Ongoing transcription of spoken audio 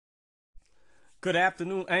Good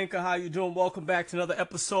afternoon, Anchor. How you doing? Welcome back to another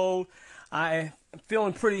episode. I am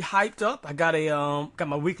feeling pretty hyped up. I got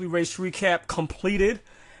my weekly race recap completed.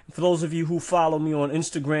 For those of you who follow me on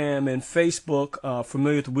Instagram and Facebook,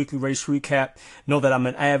 familiar with the weekly race recap, know that I'm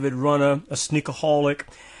an avid runner, a sneakerholic.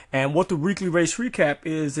 And what the weekly race recap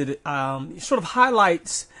is, it sort of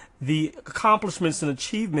highlights the accomplishments and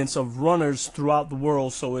achievements of runners throughout the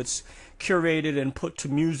world. So it's curated and put to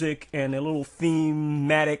music and a little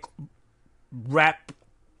thematic rap,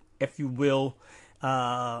 if you will,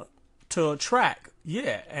 to a track.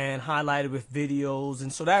 Yeah, and highlighted with videos.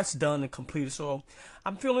 And so that's done and completed. So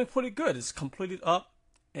I'm feeling pretty good. It's completed up.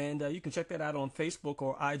 And you can check that out on Facebook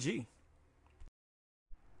or IG.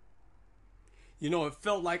 You know, it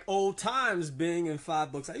felt like old times being in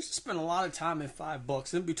 5 Bucks. I used to spend a lot of time in 5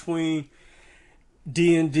 Bucks. In between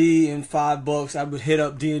D&D and 5 Bucks, I would hit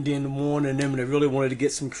up D&D in the morning. And then when I really wanted to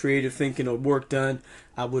get some creative thinking or work done,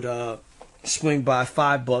 I would swing by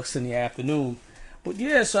 5 Bucks in the afternoon. But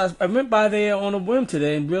yeah, so I went by there on a whim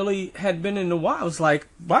today and really had been in a while. I was like,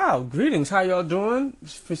 wow, greetings, how y'all doing?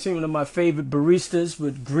 For seeing one of my favorite baristas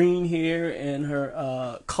with green hair and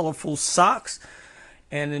her colorful socks.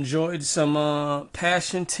 And enjoyed some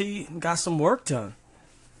passion tea and got some work done.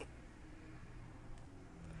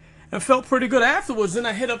 And felt pretty good afterwards. Then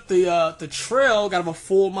I hit up the trail, got about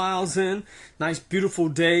 4 miles in. Nice, beautiful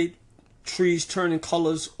day. Trees turning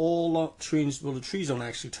colors all up. Trees, well, the trees don't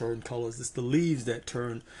actually turn colors. It's the leaves that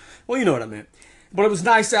turn. Well, you know what I meant. But it was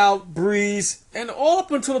nice out, breeze, and all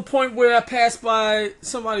up until the point where I passed by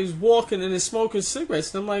somebody who's walking and is smoking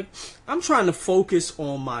cigarettes. And I'm like, I'm trying to focus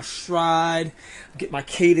on my stride, get my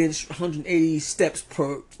cadence, 180 steps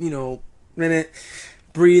per, minute,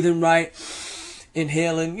 breathing right,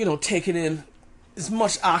 inhaling, taking in as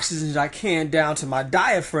much oxygen as I can down to my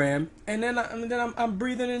diaphragm, and then I'm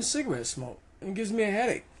breathing in cigarette smoke. It gives me a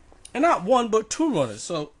headache. And not one, but 2 runners.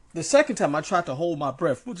 So the second time I tried to hold my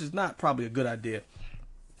breath, which is not probably a good idea.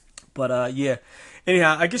 But yeah.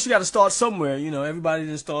 Anyhow, I guess you got to start somewhere. Everybody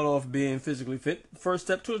didn't start off being physically fit. First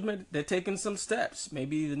step to it, they're taking some steps.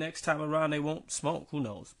 Maybe the next time around they won't smoke. Who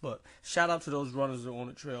knows? But shout out to those runners that are on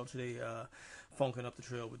the trail today, funking up the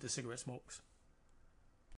trail with the cigarette smokes.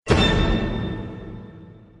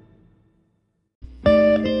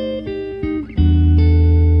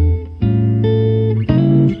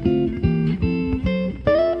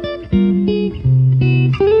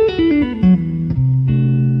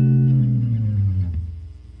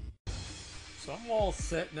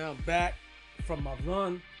 Set now, back from my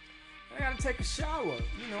run. I gotta take a shower.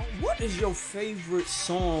 What is your favorite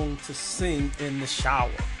song to sing in the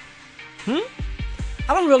shower? I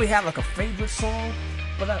don't really have like a favorite song,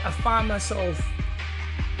 but I find myself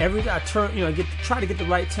every day I turn, try to get the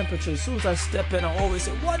right temperature. As soon as I step in, I always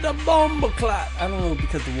say, "What the bomber clock?" I don't know,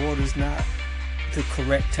 because the water's not the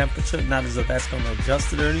correct temperature. Not as if that's gonna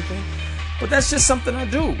adjust it or anything, but that's just something I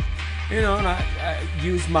do. And I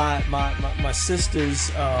use my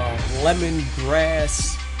sister's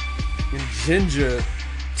lemongrass and ginger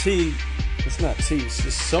tea. It's not tea, it's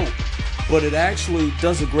just soap. But it actually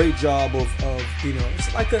does a great job of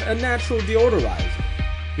it's like a natural deodorizer.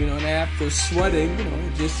 And after sweating,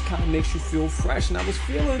 it just kind of makes you feel fresh. And I was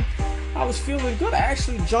feeling good. I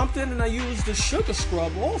actually jumped in and I used the sugar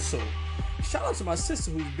scrub also. Shout out to my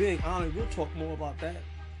sister who's being honored. We'll talk more about that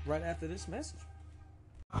right after this message.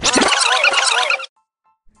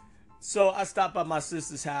 So I stopped by my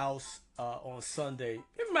sister's house on Sunday.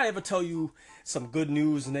 Everybody ever tell you some good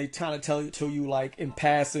news and they kind of tell you like in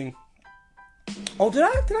passing, "Oh, did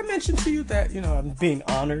I mention to you that I'm being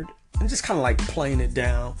honored?" I'm just kind of like playing it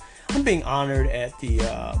down. I'm being honored at the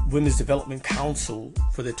Women's Development Council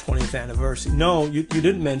for the 20th anniversary. No, you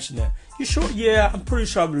didn't mention that. You sure? Yeah, I'm pretty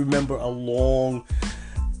sure I remember a long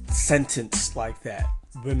sentence like that.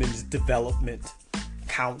 Women's Development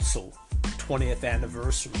Council 20th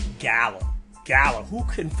anniversary gala. Who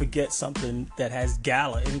can forget something that has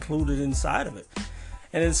gala included inside of it?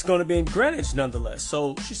 And it's going to be in Greenwich nonetheless.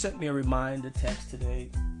 So she sent me a reminder text today.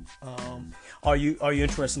 Are you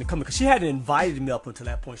interested in coming? Because she hadn't invited me up until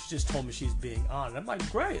that point. She just told me she's being honored. I'm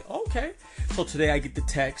like, great, okay. So today I get the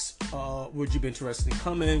text, would you be interested in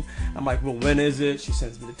coming? I'm like, well, when is it? She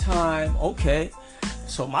sends me the time. Okay.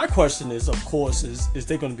 So my question is, of course, is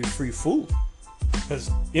there going to be free food? Because,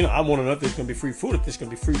 I want to know if there's going to be free food. If there's going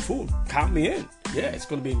to be free food, count me in. Yeah, it's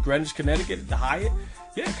going to be in Greenwich, Connecticut at the Hyatt.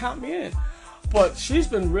 Yeah, count me in. But she's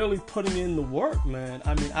been really putting in the work, man.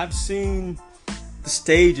 I mean, I've seen the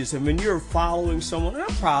stages, and when you're following someone, and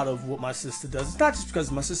I'm proud of what my sister does. It's not just because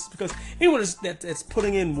of my sister, because anyone that's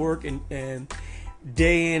putting in work and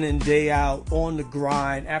day in and day out on the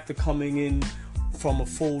grind after coming in from a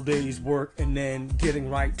full day's work and then getting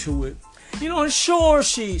right to it. And sure,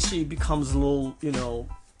 she becomes a little,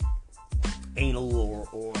 anal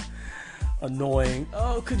or annoying.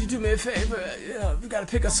 Oh, could you do me a favor? We got to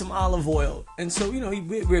pick up some olive oil. And so,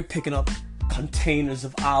 we're picking up containers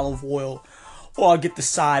of olive oil. Or I'll get the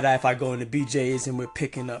side eye if I go into BJ's and we're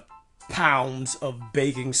picking up pounds of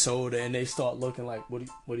baking soda, and they start looking like, what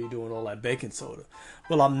are you doing all that baking soda?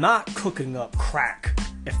 Well, I'm not cooking up crack,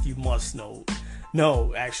 if you must know.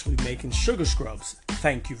 No, actually making sugar scrubs.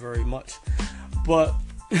 Thank you very much. But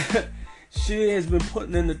she has been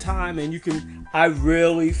putting in the time, and I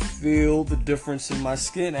really feel the difference in my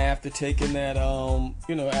skin after taking that,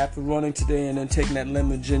 after running today and then taking that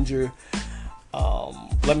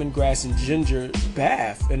lemongrass and ginger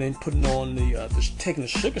bath, and then putting on taking the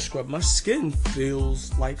sugar scrub. My skin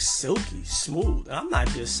feels like silky smooth, and I'm not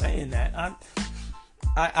just saying that.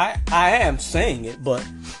 I am saying it, but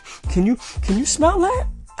can you smell that?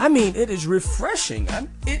 I mean, it is refreshing.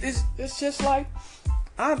 It's just like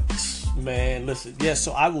listen. Yeah,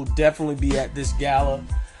 so I will definitely be at this gala,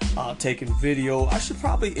 taking video. I should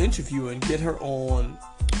probably interview her and get her on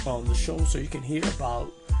the show so you can hear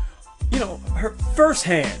about her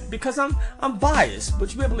firsthand, because I'm biased,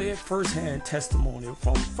 but you'll be able to hear firsthand testimonial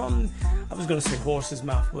from I was gonna say horse's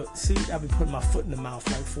mouth, but see, I'll be putting my foot in the mouth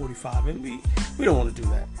like 45, and we don't want to do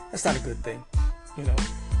that. That's not a good thing, and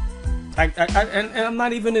I'm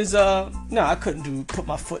not even as I couldn't put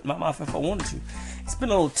my foot in my mouth if I wanted to. It's been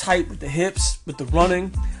a little tight with the hips, with the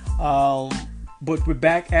running, but we're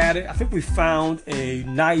back at it. I think we found a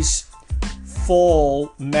nice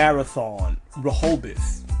fall marathon,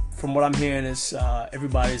 Rehoboth. From what I'm hearing is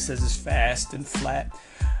everybody says it's fast and flat.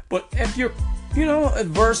 But if you're,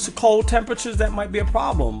 adverse to cold temperatures, that might be a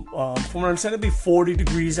problem. From what I'm saying, it'll be 40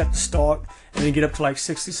 degrees at the start and then get up to like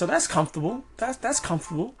 60. So that's comfortable. That's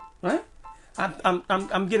comfortable, right?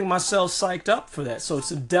 I'm getting myself psyched up for that. So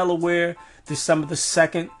it's in Delaware, December the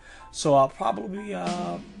 2nd. So I'll probably be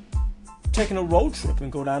taking a road trip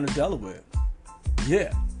and go down to Delaware.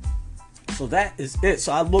 Yeah. So that is it.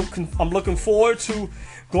 So I'm looking forward to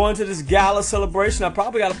going to this gala celebration. I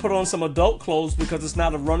probably got to put on some adult clothes because it's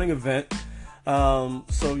not a running event.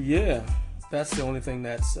 So yeah, that's the only thing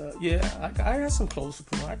that's I got some clothes to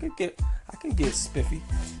put on. I can get spiffy.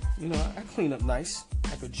 I clean up nice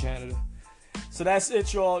like a janitor. So that's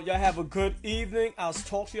it, y'all. Y'all have a good evening. I'll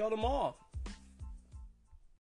talk to y'all tomorrow.